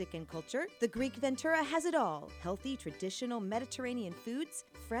 dancing, music, and culture. The Greek Ventura has it all. Healthy, traditional Mediterranean foods,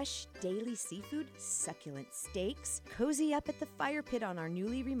 fresh, daily seafood, succulent steaks. Cozy up at the fire pit on our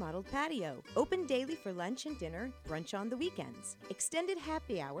newly remodeled patio. Open daily for lunch and dinner, brunch on the weekends. Extended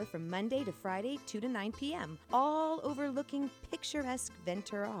happy hour from Monday to Friday, 2 to 9 p.m., all overlooking picturesque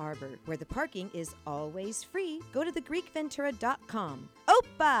Ventura Harbor, where the parking is always free. Go to thegreekventura.com.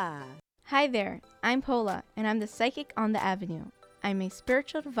 Opa! Hi there, I'm Pola, and I'm the psychic on the avenue. I'm a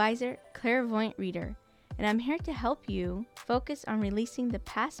spiritual advisor, clairvoyant reader, and I'm here to help you focus on releasing the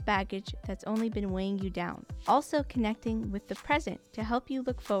past baggage that's only been weighing you down. Also connecting with the present to help you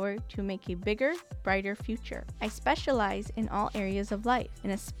look forward to make a bigger, brighter future. I specialize in all areas of life,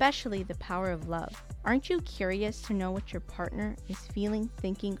 and especially the power of love. Aren't you curious to know what your partner is feeling,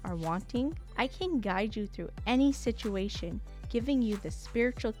 thinking, or wanting? I can guide you through any situation, giving you the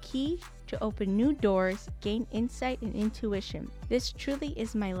spiritual key to open new doors, gain insight and intuition. This truly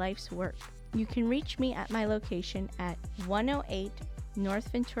is my life's work. You can reach me at my location at 108 North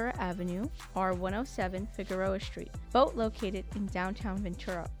Ventura Avenue or 107 Figueroa Street, both located in downtown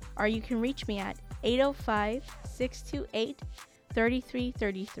Ventura. Or you can reach me at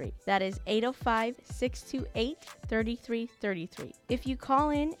 805-628-3333. That is 805-628-3333. If you call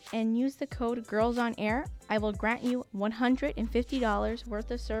in and use the code Girls on Air, I will grant you $150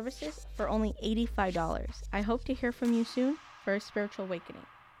 worth of services for only $85. I hope to hear from you soon for a spiritual awakening.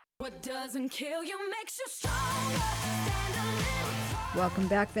 What doesn't kill you makes you stronger. Stand a little taller. Welcome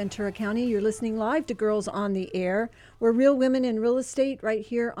back, Ventura County. You're listening live to Girls on the Air. We're Real Women in Real Estate right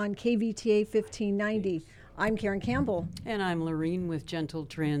here on KVTA 1590. I'm Karen Campbell. And I'm Lorene with Gentle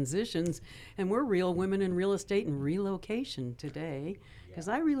Transitions. And we're Real Women in Real Estate and Relocation today, because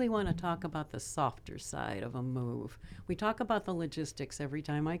I really want to talk about the softer side of a move. We talk about the logistics every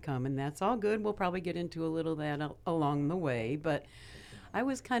time I come, and that's all good. We'll probably get into a little of that along the way. But I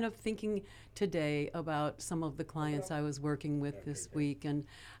was kind of thinking today about some of the clients I was working with this week and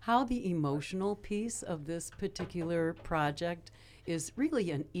how the emotional piece of this particular project is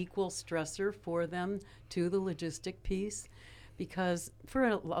really an equal stressor for them to the logistic piece, because for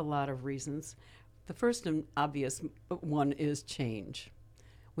a lot of reasons. The first and obvious one is change.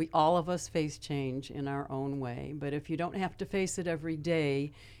 All of us face change in our own way, but if you don't have to face it every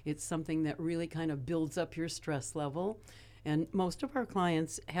day, it's something that really kind of builds up your stress level. And most of our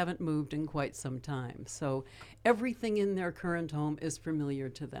clients haven't moved in quite some time. So everything in their current home is familiar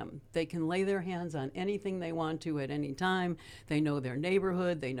to them. They can lay their hands on anything they want to at any time. They know their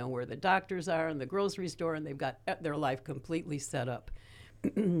neighborhood. They know where the doctors are and the grocery store, and they've got their life completely set up.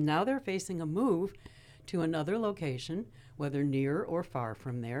 Now they're facing a move to another location, whether near or far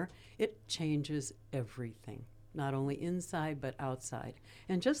from there. It changes everything, not only inside but outside.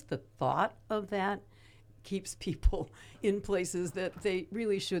 And just the thought of that keeps people in places that they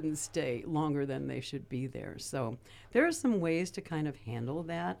really shouldn't stay longer than they should be there. So there are some ways to kind of handle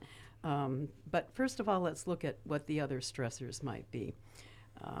that. But first of all, let's look at what the other stressors might be.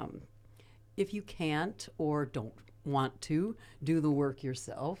 If you can't or don't want to do the work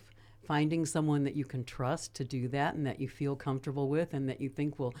yourself, finding someone that you can trust to do that and that you feel comfortable with and that you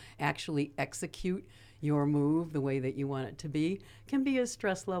think will actually execute your move the way that you want it to be can be a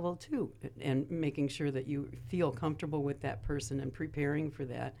stress level too, and making sure that you feel comfortable with that person and preparing for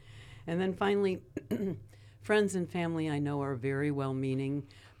that. And then finally, friends and family I know are very well-meaning,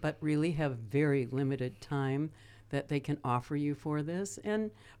 but really have very limited time that they can offer you for this,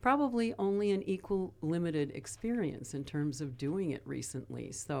 and probably only an equal limited experience in terms of doing it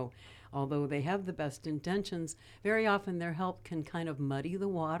recently. So although they have the best intentions, very often their help can kind of muddy the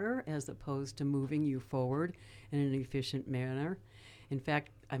water as opposed to moving you forward in an efficient manner. In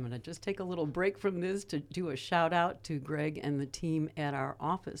fact, I'm going to just take a little break from this to do a shout out to Greg and the team at our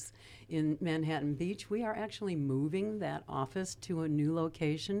office in Manhattan Beach. We are actually moving that office to a new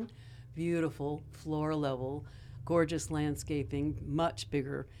location, beautiful floor level, gorgeous landscaping, much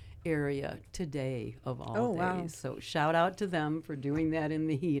bigger area today of all days. Wow. So shout out to them for doing that in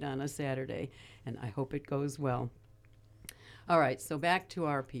the heat on a Saturday, and I hope it goes well. All right, so back to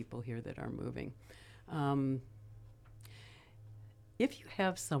our people here that are moving. If you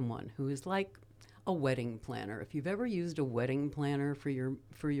have someone who is like a wedding planner, if you've ever used a wedding planner for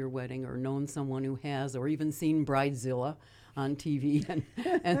your wedding, or known someone who has, or even seen Bridezilla on TV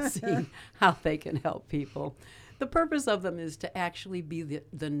and seen how they can help people, the purpose of them is to actually be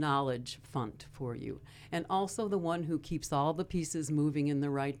the knowledge font for you, and also the one who keeps all the pieces moving in the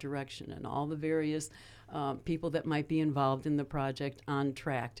right direction and all the various people that might be involved in the project on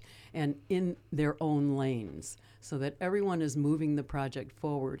track and in their own lanes, so that everyone is moving the project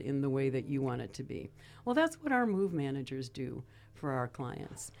forward in the way that you want it to be. Well, that's what our move managers do for our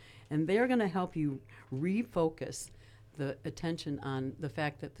clients. And they're going to help you refocus the attention on the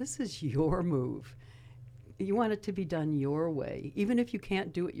fact that this is your move. You want it to be done your way. Even if you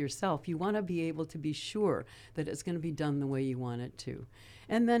can't do it yourself, you want to be able to be sure that it's going to be done the way you want it to.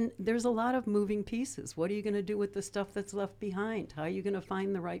 And then there's a lot of moving pieces. What are you going to do with the stuff that's left behind? How are you going to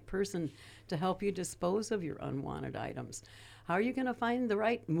find the right person to help you dispose of your unwanted items? How are you going to find the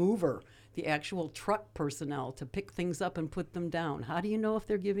right mover, the actual truck personnel to pick things up and put them down? How do you know if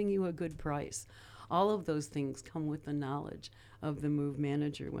they're giving you a good price? All of those things come with the knowledge of the move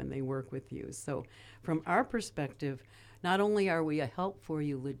manager when they work with you. So from our perspective, not only are we a help for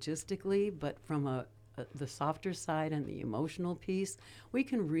you logistically, but from the softer side and the emotional piece, we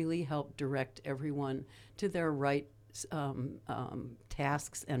can really help direct everyone to their right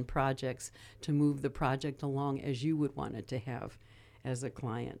tasks and projects to move the project along as you would want it to have as a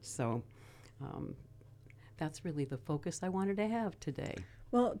client. So that's really the focus I wanted to have today.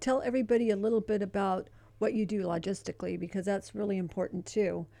 Well, tell everybody a little bit about what you do logistically, because that's really important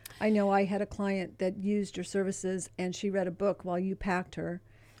too. I know I had a client that used your services, and she read a book while you packed her,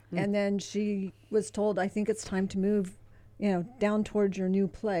 and then she was told, I think it's time to move, down towards your new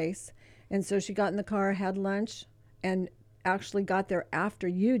place. And so she got in the car, had lunch, and actually got there after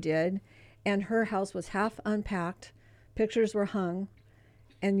you did, and her house was half unpacked, pictures were hung,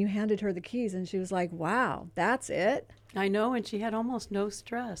 and you handed her the keys, and she was like, wow, that's it? I know, and she had almost no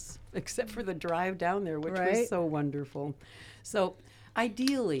stress, except for the drive down there, which Right. was so wonderful. So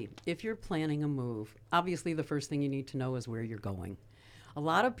ideally, if you're planning a move, obviously the first thing you need to know is where you're going. A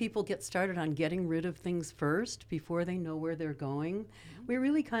lot of people get started on getting rid of things first before they know where they're going. We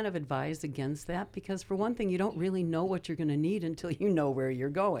really kind of advise against that because, for one thing, you don't really know what you're going to need until you know where you're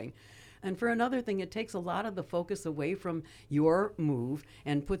going. And for another thing, it takes a lot of the focus away from your move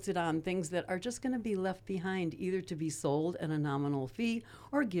and puts it on things that are just going to be left behind, either to be sold at a nominal fee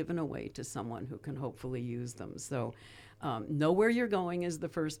or given away to someone who can hopefully use them. So know where you're going is the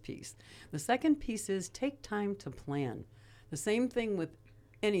first piece. The second piece is take time to plan. The same thing with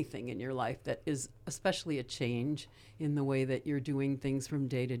anything in your life that is especially a change in the way that you're doing things from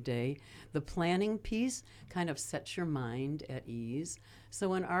day to day. The planning piece kind of sets your mind at ease.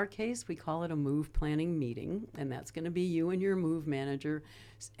 So in our case, we call it a move planning meeting, and that's going to be you and your move manager.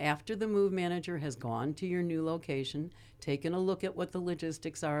 After the move manager has gone to your new location, taken a look at what the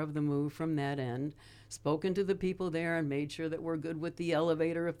logistics are of the move from that end, spoken to the people there and made sure that we're good with the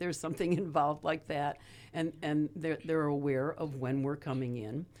elevator if there's something involved like that, and they're aware of when we're coming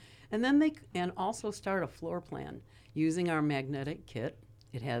in. And then they can also start a floor plan using our magnetic kit.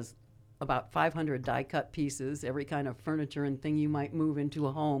 It has about 500 die-cut pieces, every kind of furniture and thing you might move into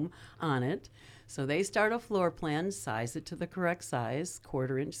a home on it. So they start a floor plan, size it to the correct size,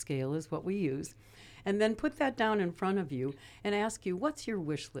 1/4-inch scale is what we use. And then put that down in front of you and ask you, what's your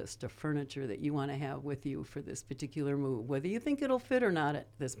wish list of furniture that you want to have with you for this particular move? Whether you think it'll fit or not at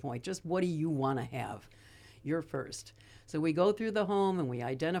this point, just what do you want to have? You're first. So we go through the home and we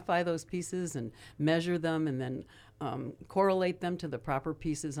identify those pieces and measure them and then correlate them to the proper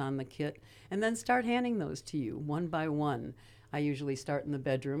pieces on the kit and then start handing those to you one by one. I usually start in the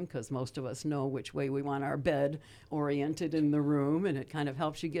bedroom because most of us know which way we want our bed oriented in the room, and it kind of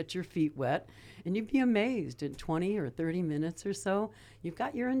helps you get your feet wet. And you'd be amazed in 20 or 30 minutes or so, you've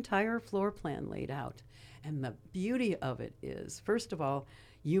got your entire floor plan laid out. And the beauty of it is, first of all,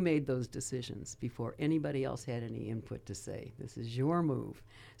 you made those decisions before anybody else had any input to say. This is your move.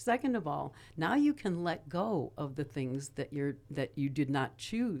 Second of all, now you can let go of the things that you did not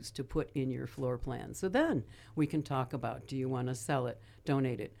choose to put in your floor plan. So then we can talk about, do you want to sell it,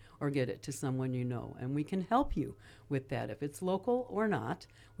 donate it, or get it to someone you know? And we can help you with that. If it's local or not,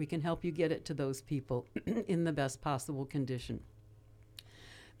 we can help you get it to those people in the best possible condition.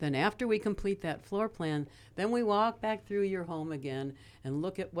 Then after we complete that floor plan, then we walk back through your home again and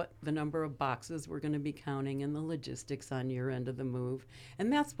look at what the number of boxes we're going to be counting and the logistics on your end of the move.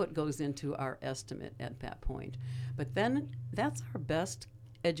 And that's what goes into our estimate at that point. But then that's our best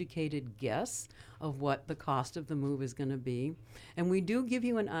educated guess of what the cost of the move is going to be. And we do give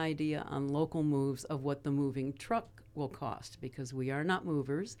you an idea on local moves of what the moving truck will cost, because we are not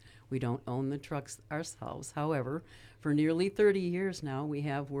movers. We don't own the trucks ourselves. However, for nearly 30 years now, we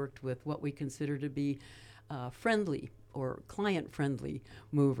have worked with what we consider to be friendly or client-friendly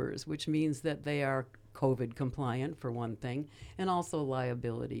movers, which means that they are COVID compliant, for one thing, and also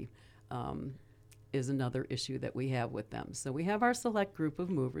liability is another issue that we have with them. So we have our select group of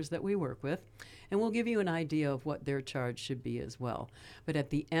movers that we work with, and we'll give you an idea of what their charge should be as well. But at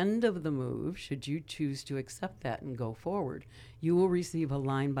the end of the move, should you choose to accept that and go forward, you will receive a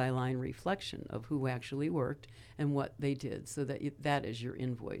line-by-line reflection of who actually worked and what they did, so that that is your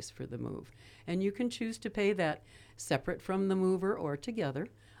invoice for the move. And you can choose to pay that separate from the mover or together.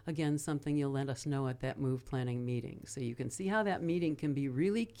 Again, something you'll let us know at that move planning meeting. So you can see how that meeting can be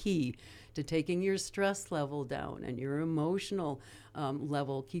really key to taking your stress level down and your emotional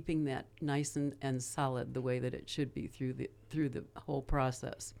level, keeping that nice and solid the way that it should be through the whole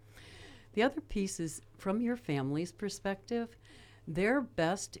process. The other piece is from your family's perspective. Their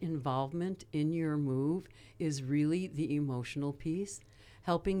best involvement in your move is really the emotional piece,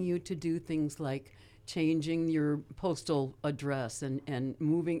 helping you to do things like changing your postal address and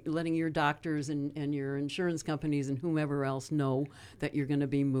moving, letting your doctors and your insurance companies and whomever else know that you're going to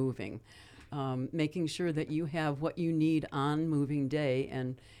be moving. Making sure that you have what you need on moving day.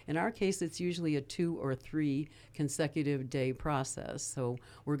 And in our case, it's usually a 2 or 3 consecutive day process. So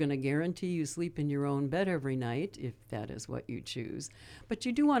we're going to guarantee you sleep in your own bed every night, if that is what you choose. But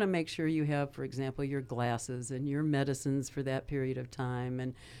you do want to make sure you have, for example, your glasses and your medicines for that period of time.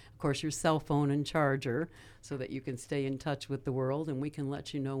 And of course, your cell phone and charger, so that you can stay in touch with the world, and we can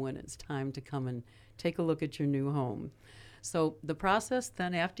let you know when it's time to come and take a look at your new home. So the process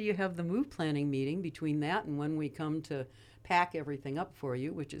then, after you have the move planning meeting, between that and when we come to pack everything up for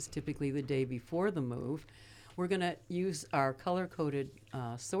you, which is typically the day before the move, we're going to use our color-coded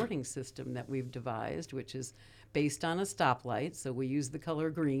sorting system that we've devised, which is based on a stoplight. So we use the color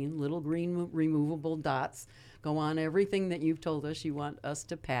green, little green removable dots go on everything that you've told us you want us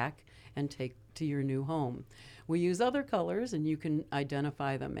to pack and take to your new home. We use other colors, and you can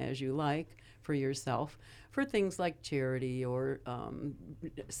identify them as you like for yourself, for things like charity or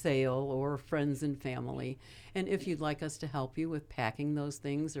sale or friends and family. And if you'd like us to help you with packing those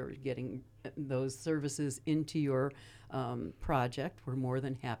things or getting those services into your project, we're more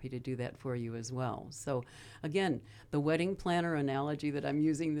than happy to do that for you as well. So again, the wedding planner analogy that I'm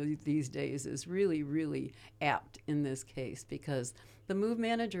using these days is really, really apt in this case, because the move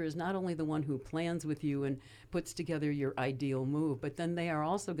manager is not only the one who plans with you and puts together your ideal move, but then they are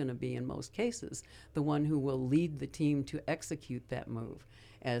also going to be, in most cases, the one who will lead the team to execute that move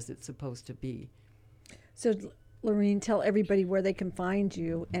as it's supposed to be. So, Lorene, tell everybody where they can find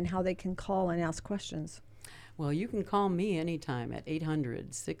you and how they can call and ask questions. Well, you can call me anytime at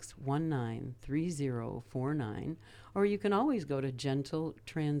 800-619-3049, or you can always go to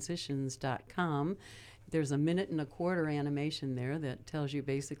gentletransitions.com. There's a 1.25 minute animation there that tells you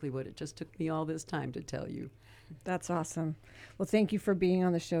basically what it just took me all this time to tell you. That's awesome. Well, thank you for being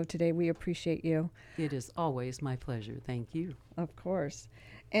on the show today. We appreciate you. It is always my pleasure. Thank you. Of course.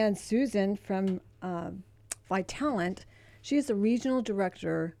 And Susan from Vitalent, she is the regional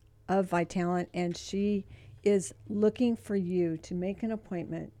director of Vitalent, and she is looking for you to make an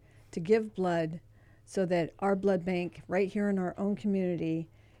appointment to give blood so that our blood bank right here in our own community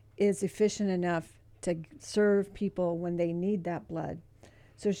is efficient enough to serve people when they need that blood.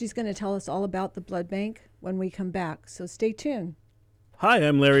 So she's going to tell us all about the blood bank when we come back. So stay tuned. Hi,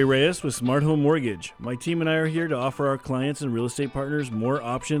 I'm Larry Reyes with Smart Home Mortgage. My team and I are here to offer our clients and real estate partners more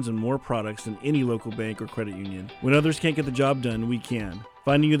options and more products than any local bank or credit union. When others can't get the job done, we can.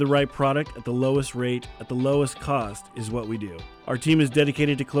 Finding you the right product at the lowest rate, at the lowest cost is what we do. Our team is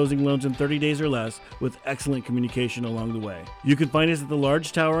dedicated to closing loans in 30 days or less with excellent communication along the way. You can find us at the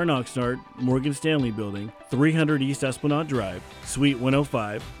Large Tower in Oxnard, Morgan Stanley Building, 300 East Esplanade Drive, Suite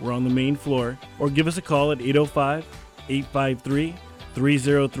 105. We're on the main floor. Or give us a call at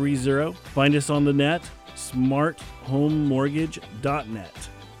 805-853-3030. Find us on the net, smarthomemortgage.net.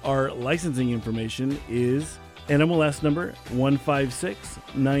 Our licensing information is NMLS number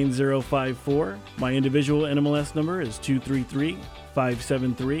 1569054. My individual NMLS number is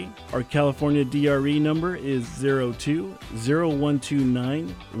 233573. Our California DRE number is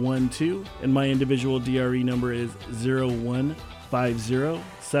 02012912, and my individual DRE number is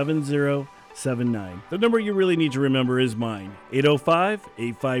 01507079. The number you really need to remember is mine,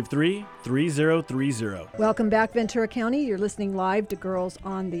 805-853-3030. Welcome back, Ventura County. You're listening live to Girls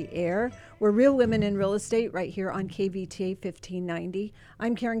on the Air. We're Real Women in Real Estate right here on KVTA 1590.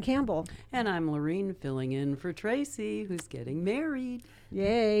 I'm Karen Campbell. And I'm Lorene, filling in for Tracy, who's getting married.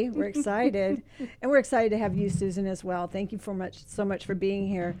 Yay, we're excited. And we're excited to have you, Susan, as well. Thank you so much for being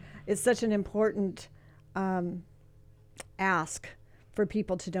here. It's such an important ask for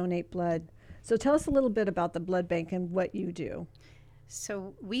people to donate blood. So tell us a little bit about the blood bank and what you do.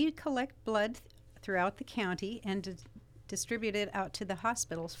 So we collect blood throughout the county and distribute it out to the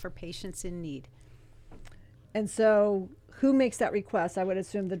hospitals for patients in need. And so who makes that request? I would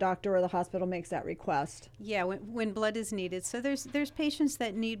assume the doctor or the hospital makes that request. Yeah, when blood is needed. So there's patients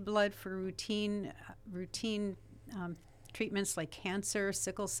that need blood for routine treatments like cancer,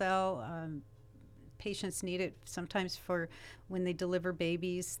 sickle cell. Patients need it sometimes for when they deliver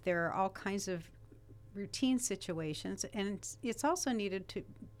babies. There are all kinds of routine situations, and it's also needed to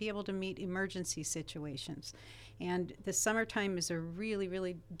be able to meet emergency situations. And the summertime is a really,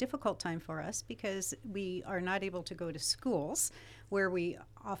 really difficult time for us because we are not able to go to schools, where we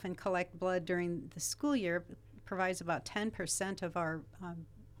often collect blood during the school year. It provides about 10% of our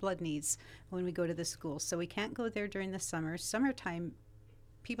blood needs when we go to the schools. So we can't go there during the summer. Summertime,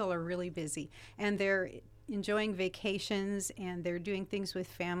 people are really busy, and they're enjoying vacations, and they're doing things with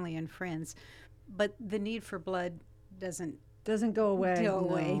family and friends. But the need for blood doesn't go away.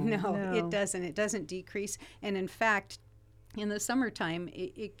 No, it doesn't. It doesn't decrease. And in fact, in the summertime,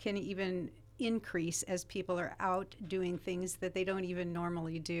 it can even increase as people are out doing things that they don't even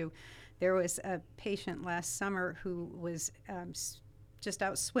normally do. There was a patient last summer who was just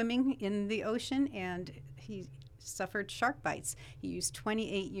out swimming in the ocean, and he suffered shark bites. He used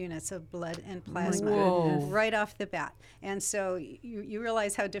 28 units of blood and plasma right off the bat. And so you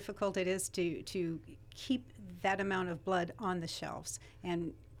realize how difficult it is to keep that amount of blood on the shelves.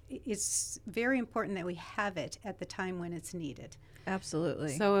 And it's very important that we have it at the time when it's needed.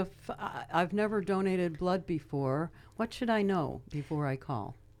 Absolutely. So if I've never donated blood before, what should I know before I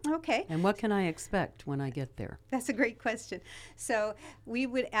call? Okay. And what can I expect when I get there? That's a great question. So we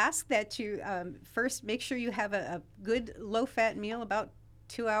would ask that you first make sure you have a good low-fat meal about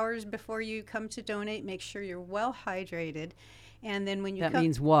 2 hours before you come to donate. Make sure you're well hydrated. And then when you that come,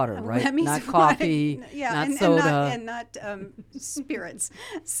 means water, right? That means not coffee, yeah, not soda. And not spirits.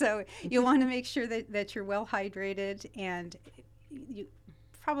 So you want to make sure that you're well hydrated, and you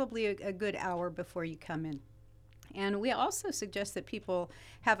probably a good hour before you come in. And we also suggest that people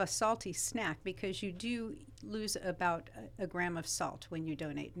have a salty snack, because you do lose about a gram of salt when you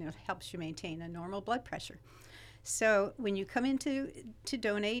donate, and it helps you maintain a normal blood pressure. So when you come in to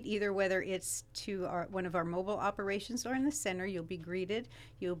donate, either whether it's to one of our mobile operations or in the center, you'll be greeted.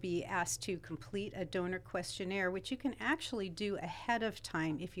 You'll be asked to complete a donor questionnaire, which you can actually do ahead of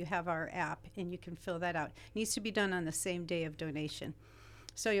time if you have our app, and you can fill that out. It needs to be done on the same day of donation.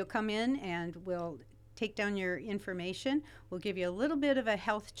 So you'll come in, and we'll take down your information. We'll give you a little bit of a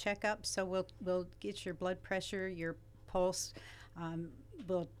health checkup. So we'll get your blood pressure, your pulse.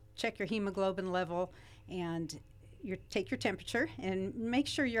 We'll check your hemoglobin level, and take your temperature, and make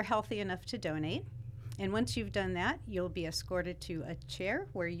sure you're healthy enough to donate. And once you've done that, you'll be escorted to a chair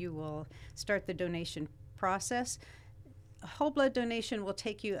where you will start the donation process. A whole blood donation will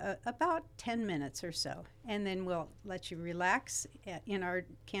take you about 10 minutes or so, and then we'll let you relax in our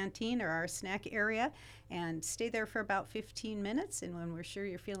canteen or our snack area and stay there for about 15 minutes, and when we're sure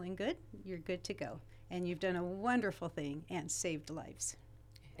you're feeling good, you're good to go. And you've done a wonderful thing and saved lives.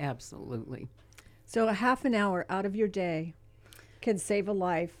 Absolutely. So a half an hour out of your day can save a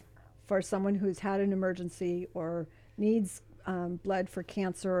life for someone who's had an emergency or needs blood for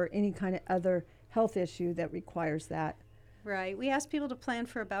cancer or any kind of other health issue that requires that. Right. We ask people to plan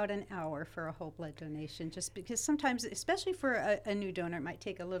for about an hour for a whole blood donation, just because sometimes, especially for a new donor, it might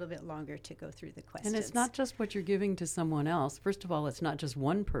take a little bit longer to go through the questions. And it's not just what you're giving to someone else. First of all, it's not just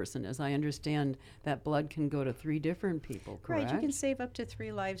one person. As I understand, that blood can go to 3 different people, correct? Right. You can save up to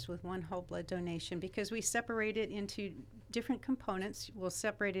 3 lives with one whole blood donation because we separate it into different components. We'll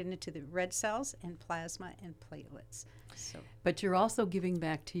separate it into the red cells and plasma and platelets. So. But you're also giving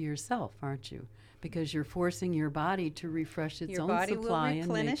back to yourself, aren't you? Because you're forcing your body to refresh its Your own body supply will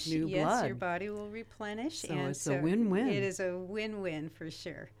replenish. and make new Yes, blood. your body will replenish. So and it's a win-win. It is a win-win for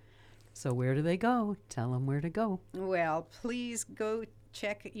sure. So where do they go? Tell them where to go. Well, please go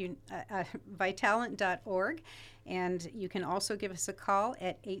check vitalent.org, and you can also give us a call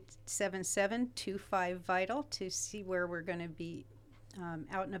at 877-25-VITAL to see where we're going to be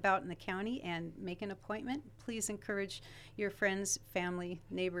out and about in the county and make an appointment. Please encourage your friends, family,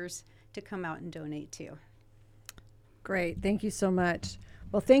 neighbors to come out and donate too. Great. Thank you so much.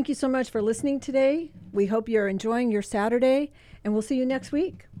 Well, thank you so much for listening today. We hope you're enjoying your Saturday, and we'll see you next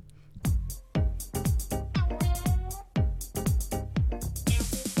week.